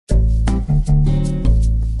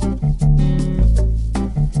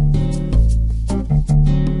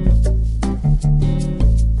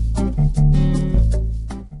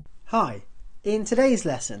Hi, in today's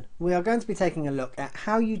lesson we are going to be taking a look at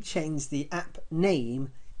how you change the app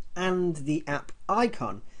name and the app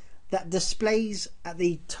icon that displays at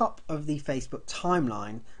the top of the Facebook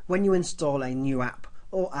timeline when you install a new app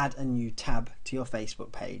or add a new tab to your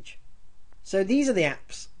Facebook page. So these are the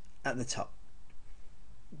apps at the top.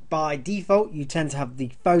 By default you tend to have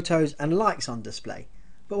the photos and likes on display,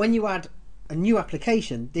 but when you add a new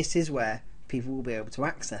application, this is where people will be able to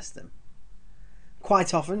access them.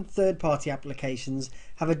 Quite often, third-party applications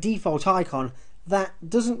have a default icon that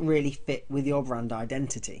doesn't really fit with your brand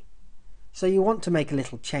identity, so you want to make a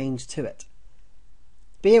little change to it.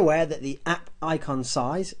 Be aware that the app icon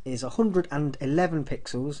size is 111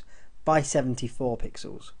 pixels by 74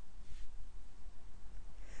 pixels.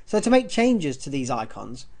 So to make changes to these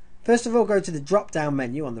icons, first of all go to the drop-down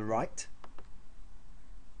menu on the right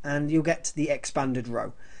and you'll get to the expanded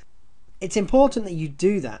row. It's important that you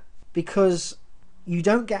do that because you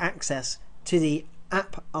don't get access to the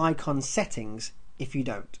app icon settings if you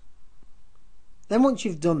don't. Then once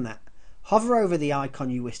you've done that, hover over the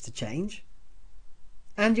icon you wish to change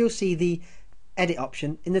and you'll see the edit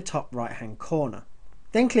option in the top right hand corner.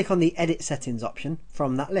 Then click on the edit settings option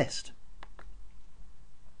from that list.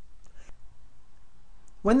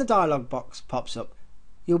 When the dialog box pops up,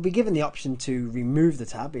 you'll be given the option to remove the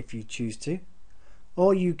tab if you choose to,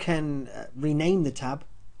 or you can rename the tab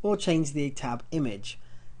or change the tab image.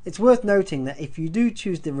 It's worth noting that if you do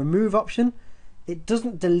choose the remove option, it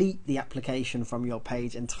doesn't delete the application from your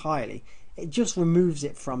page entirely, it just removes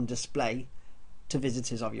it from display to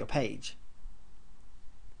visitors of your page.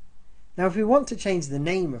 Now if we want to change the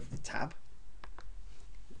name of the tab,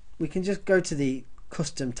 we can just go to the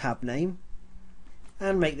custom tab name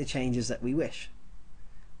and make the changes that we wish,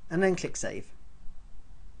 and then click save.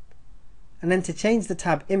 And then to change the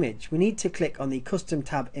tab image, we need to click on the custom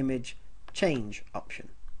tab image change option.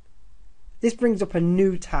 This brings up a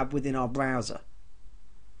new tab within our browser.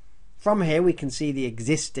 From here we can see the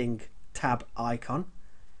existing tab icon,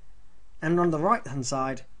 and on the right hand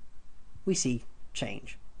side we see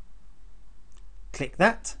change. Click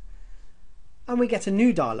that and we get a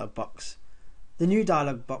new dialog box. The new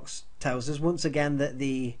dialog box tells us once again that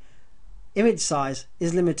the image size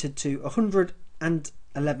is limited to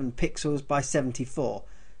 111 pixels by 74,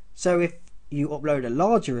 so if you upload a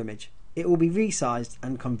larger image it will be resized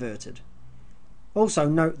and converted. Also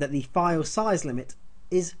note that the file size limit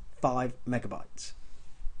is 5 megabytes.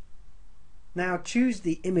 Now choose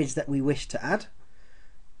the image that we wish to add.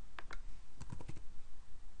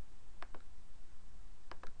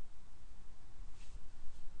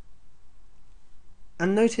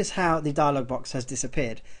 And notice how the dialog box has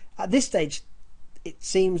disappeared. At this stage it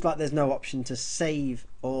seems like there's no option to save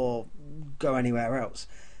or go anywhere else.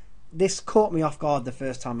 This caught me off guard the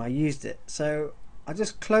first time I used it, so I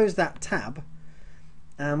just close that tab,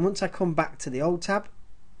 and once I come back to the old tab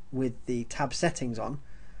with the tab settings on,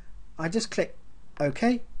 I just click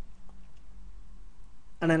OK,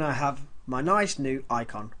 and then I have my nice new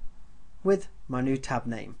icon with my new tab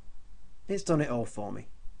name. It's done it all for me.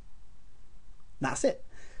 That's it.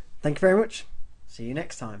 Thank you very much. See you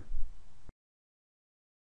next time.